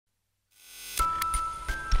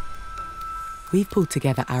We've pulled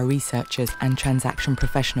together our researchers and transaction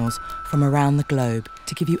professionals from around the globe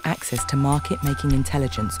to give you access to market-making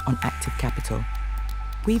intelligence on active capital.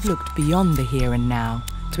 We've looked beyond the here and now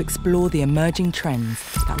to explore the emerging trends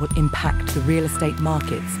that will impact the real estate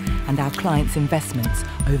markets and our clients' investments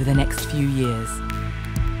over the next few years.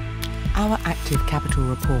 Our Active Capital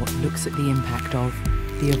report looks at the impact of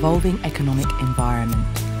the evolving economic environment,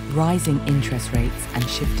 rising interest rates and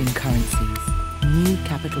shifting currencies, new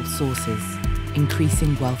capital sources,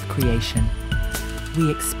 increasing wealth creation. We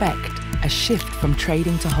expect a shift from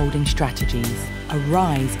trading to holding strategies, a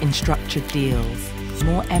rise in structured deals,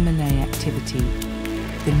 more M&A activity,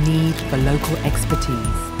 the need for local expertise.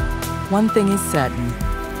 One thing is certain,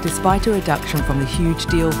 despite a reduction from the huge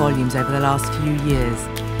deal volumes over the last few years,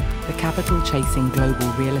 the capital chasing global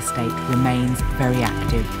real estate remains very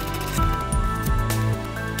active.